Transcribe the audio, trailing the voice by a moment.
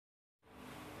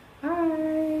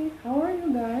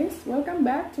guys, welcome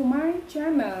back to my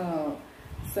channel.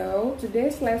 So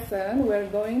today's lesson we're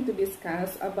going to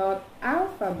discuss about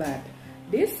alphabet.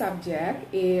 This subject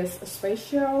is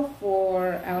special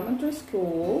for elementary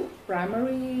school,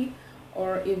 primary,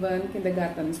 or even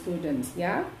kindergarten students,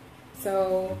 yeah.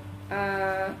 So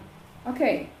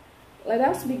okay, let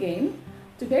us begin.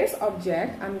 Today's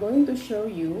object, I'm going to show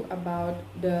you about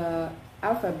the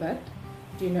alphabet.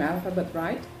 Do you know alphabet,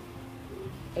 right?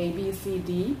 A, B, C,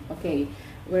 D. Okay,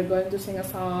 we're going to sing a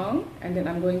song and then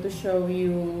I'm going to show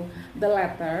you the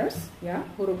letters, ya,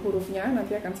 huruf-hurufnya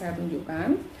nanti akan saya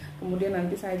tunjukkan. Kemudian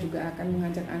nanti saya juga akan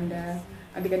mengajak Anda,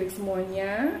 adik-adik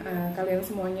semuanya, kalian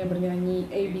semuanya bernyanyi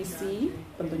A, B, C,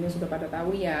 tentunya sudah pada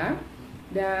tahu ya.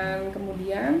 Dan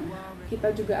kemudian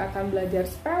kita juga akan belajar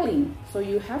spelling. So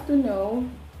you have to know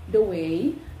the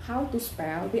way how to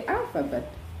spell the alphabet.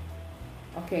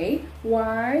 Okay,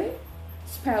 why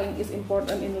spelling is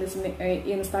important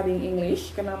in studying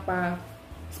English. Kenapa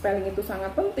spelling itu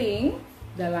sangat penting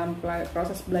dalam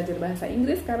proses belajar bahasa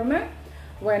Inggris? Karena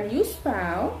when you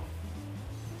spell,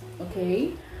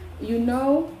 okay, you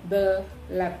know the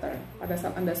letter. Pada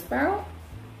saat Anda spell,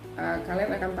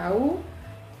 kalian akan tahu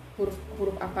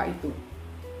huruf apa itu,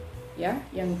 ya,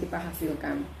 yang kita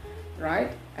hasilkan,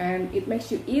 right? And it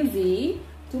makes you easy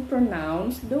to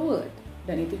pronounce the word.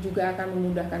 Dan itu juga akan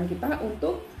memudahkan kita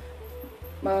untuk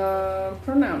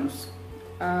pronounce,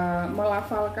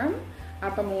 melafalkan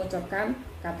atau mengucapkan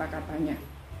kata-katanya.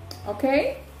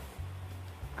 Okay?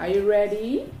 Are you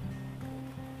ready?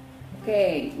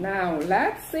 Okay, now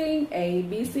let's sing A,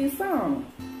 B, C song.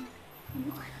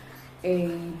 A,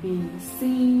 B, C,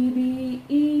 D,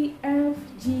 E, F,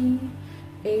 G,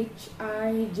 H,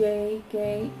 I, J,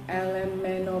 K, L, M,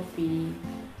 N, O, P,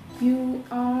 Q,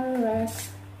 R,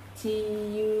 S, T,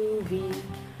 U, V,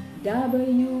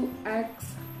 W,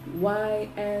 X, Y,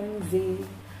 and Z.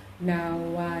 Now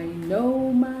I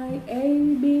know my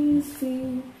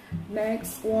ABC.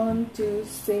 Next one to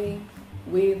sing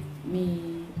with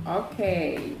me.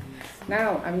 Okay.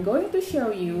 Now I'm going to show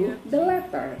you the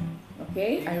letter.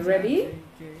 Okay, are you ready?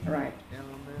 All right.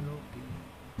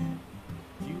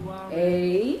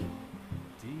 A.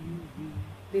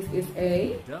 This is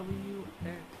A.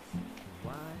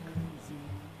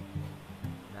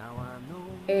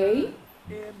 A.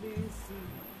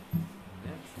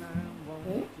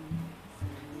 Okay.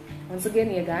 Once again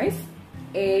ya guys.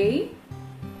 A.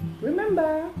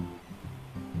 Remember.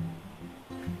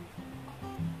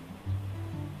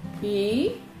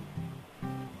 B.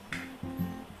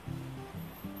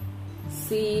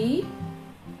 C.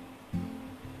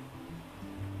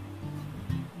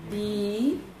 D.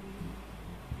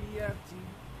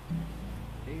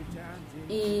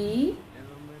 E.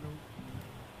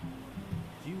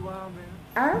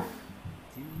 F,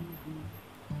 G,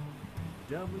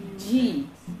 G,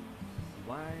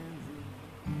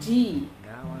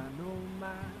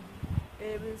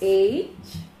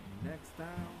 H,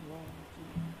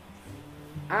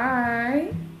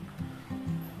 I,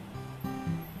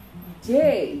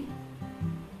 J,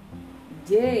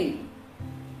 J,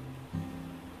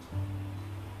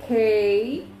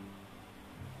 K,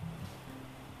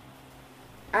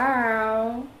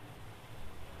 L,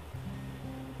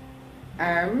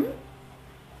 M,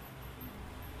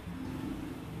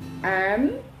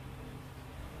 N,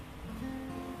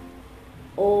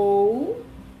 O,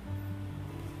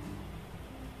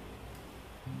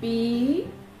 P,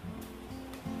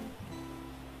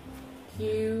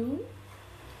 Q,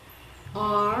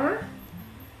 R,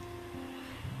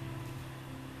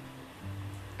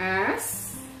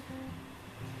 S,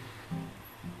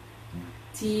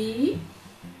 T,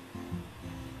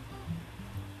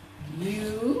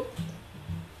 U,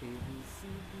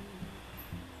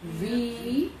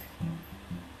 V,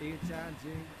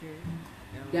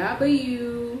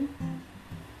 W,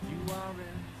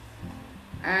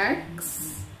 X,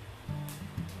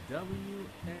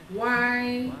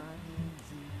 Y,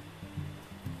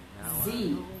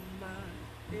 Z.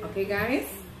 Okay guys?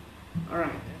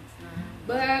 Alright.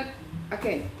 But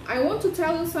okay, I want to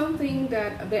tell you something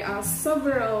that there are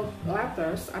several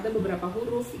letters, ada beberapa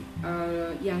huruf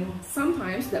yang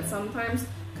sometimes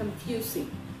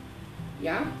confusing.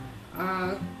 Ya,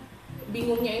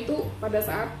 bingungnya itu pada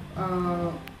saat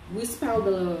we spell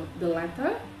the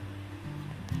letter,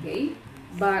 okay,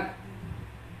 but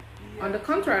on the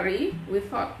contrary, we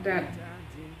thought that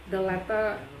the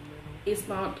letter is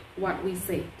not what we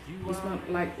say, it's not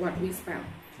like what we spell.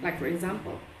 Like for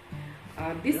example,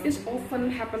 this is often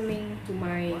happening to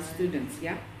my students,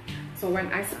 yeah. So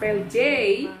when I spell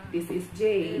J, this is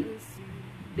J,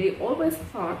 they always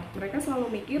thought, mereka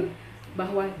selalu mikir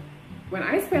bahwa when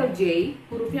I spell J,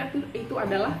 hurufnya itu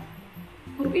adalah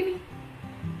huruf ini.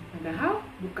 Padahal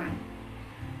bukan.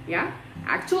 Ya,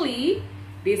 actually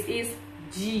this is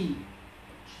G.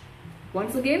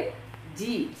 Once again,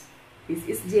 G. This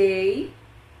is J.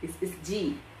 This is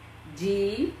G. G,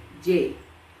 J.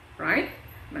 Right?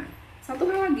 Nah, satu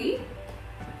hal lagi.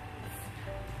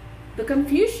 The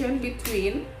confusion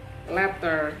between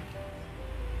letter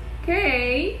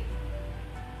K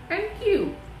and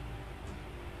Q.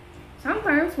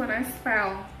 Sometimes when I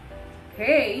spell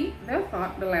K, they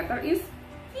thought the letter is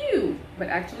Q, but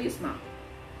actually it's not.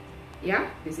 Yeah,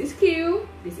 this is Q,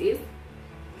 this is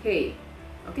K.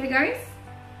 Okay, guys?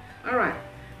 Alright,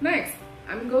 next,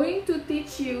 I'm going to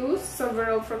teach you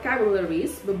several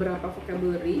vocabularies, beberapa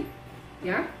vocabulary.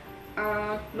 Ya,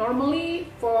 normally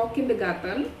for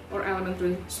kindergarten or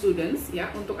elementary students, ya,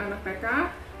 untuk anak TK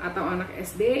atau anak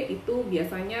SD itu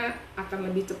biasanya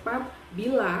akan lebih cepat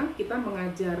bila kita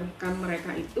mengajarkan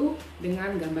mereka itu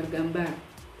dengan gambar-gambar,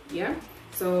 ya.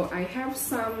 So I have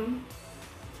some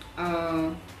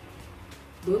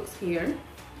books here,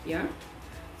 ya.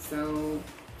 So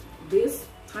this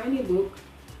tiny book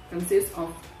consists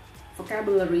of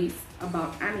vocabularies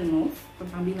about animals,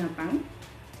 tentang binatang,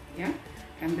 ya.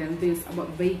 And then this about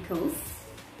vehicles,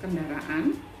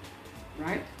 kendaraan,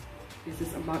 right? This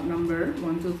is about number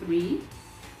 1, 2, 3.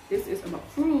 This is about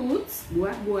fruits,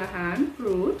 buah-buahan,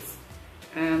 fruits.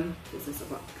 And this is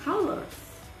about colors.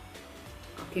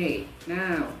 Okay,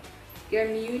 now,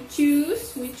 can you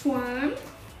choose which one?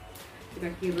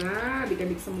 Kira-kira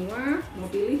adik-adik semua mau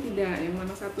pilih tidak? Yang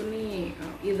mana satu nih?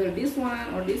 Either this one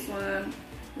or this one.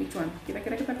 Which one?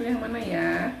 Kira-kira kita pilih yang mana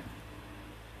ya?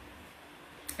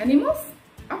 Animals?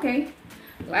 Okay,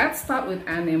 let's start with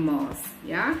animals.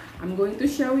 Yeah, I'm going to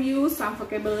show you some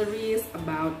vocabularies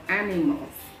about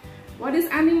animals. What is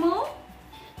animal?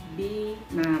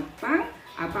 Binatang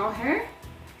atau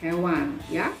hewan.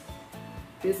 Yeah,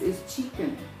 this is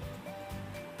chicken.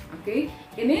 Okay,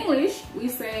 in English we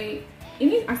say,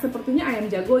 ini sepertinya ayam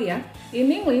jago ya.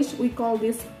 In English we call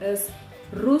this as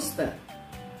rooster.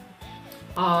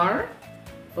 R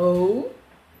O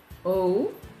O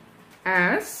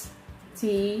S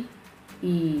T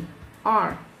E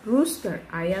R, rooster,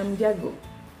 ayam jago.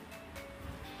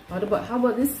 How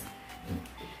about this?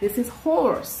 This is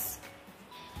horse.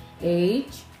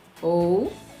 H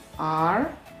O R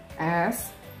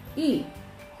S E,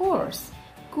 horse,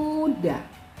 kuda.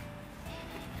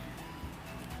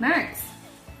 Next,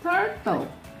 turtle.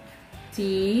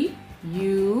 T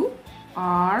U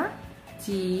R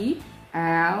T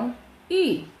L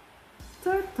E,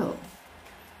 turtle.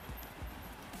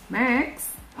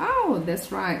 Next, oh,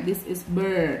 that's right, this is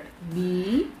bird.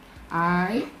 B-I-R-D,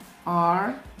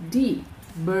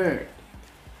 bird.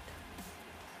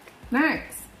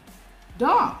 Next,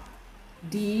 dog.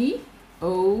 D-O-G,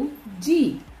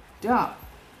 dog.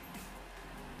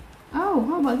 Oh,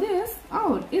 how about this?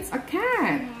 Oh, it's a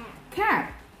cat.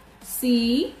 Cat.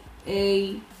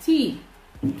 C-A-T,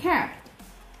 cat.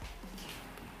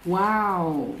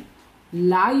 Wow.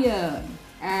 Lion.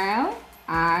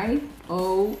 L-I-O-N.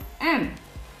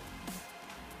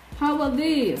 How about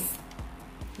this?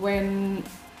 When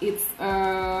it's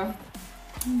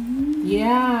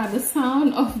yeah, the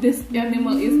sound of this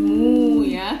animal is moo,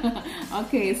 yeah.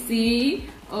 Okay, C-O-W.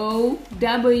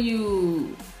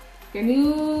 Can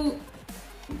you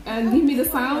give me the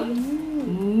sound?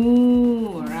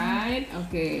 Moo, right?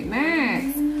 Okay,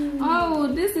 next. Oh,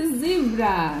 this is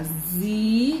zebra.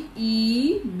 Z-E-B-R-A,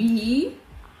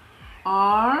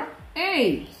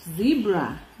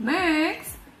 zebra.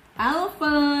 Next,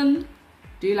 elephant.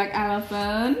 Do you like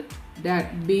elephant?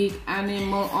 That big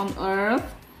animal on earth.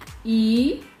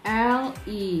 E-L-E-P-H-A-N-T,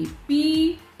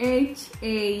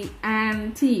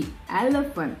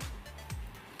 elephant.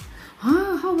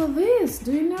 How about this?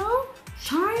 Do you know?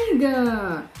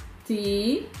 Tiger.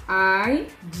 T-I-G-E-R,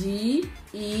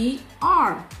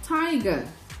 tiger.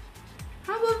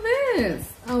 How about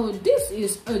this? Oh, this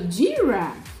is a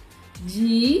giraffe.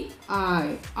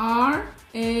 G-I-R-A-F-F-E,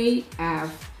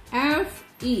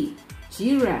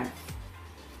 giraffe.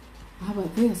 How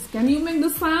about this? Can you make the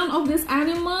sound of this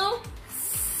animal?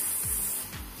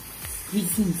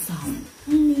 Hissing sound.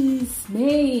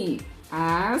 Snake.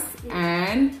 S-N-A-K-E,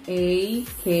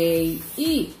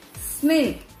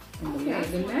 snake. Okay,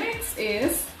 the next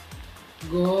is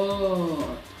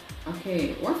goat.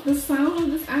 Okay, what's the sound of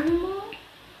this animal?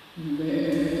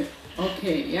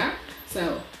 Okay, yeah.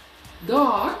 So,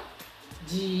 goat,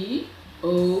 G-O-A-T,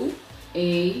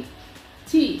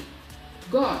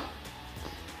 goat.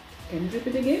 Can you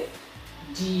repeat again?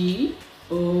 G-O-A-T,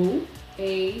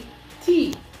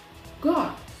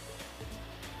 goat.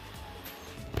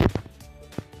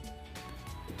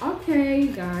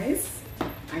 Okay guys,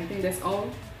 I think that's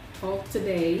all for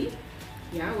today.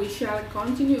 Yeah, we shall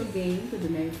continue again to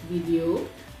the next video.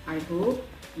 I hope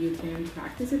you can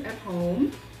practice it at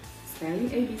home, spelling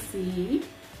ABC,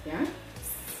 yeah,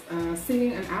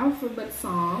 singing an alphabet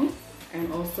song,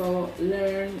 and also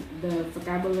learn the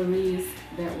vocabularies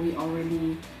that we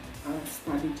already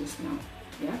studied just now.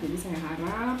 Ya, jadi saya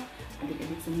harap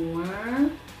adik-adik semua,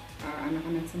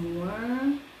 anak-anak semua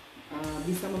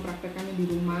bisa mempraktekkannya di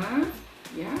rumah,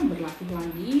 ya, berlatih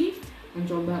lagi,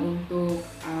 mencoba untuk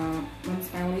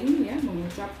men-spelling, ya,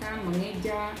 mengucapkan,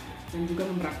 mengeja, dan juga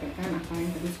mempraktekkan apa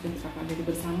yang tadi sudah kita pelajari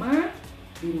bersama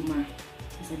di rumah.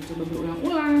 Bisa dicoba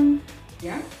berulang-ulang,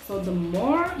 ya. So the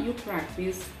more you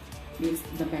practice, is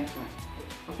the better.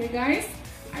 Okay guys,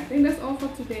 I think that's all for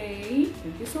today.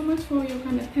 Thank you so much for your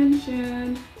kind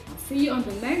attention. I'll see you on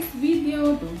the next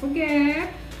video. Don't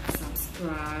forget,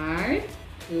 subscribe,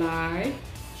 like,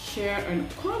 share, and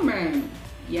comment.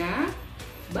 Yeah,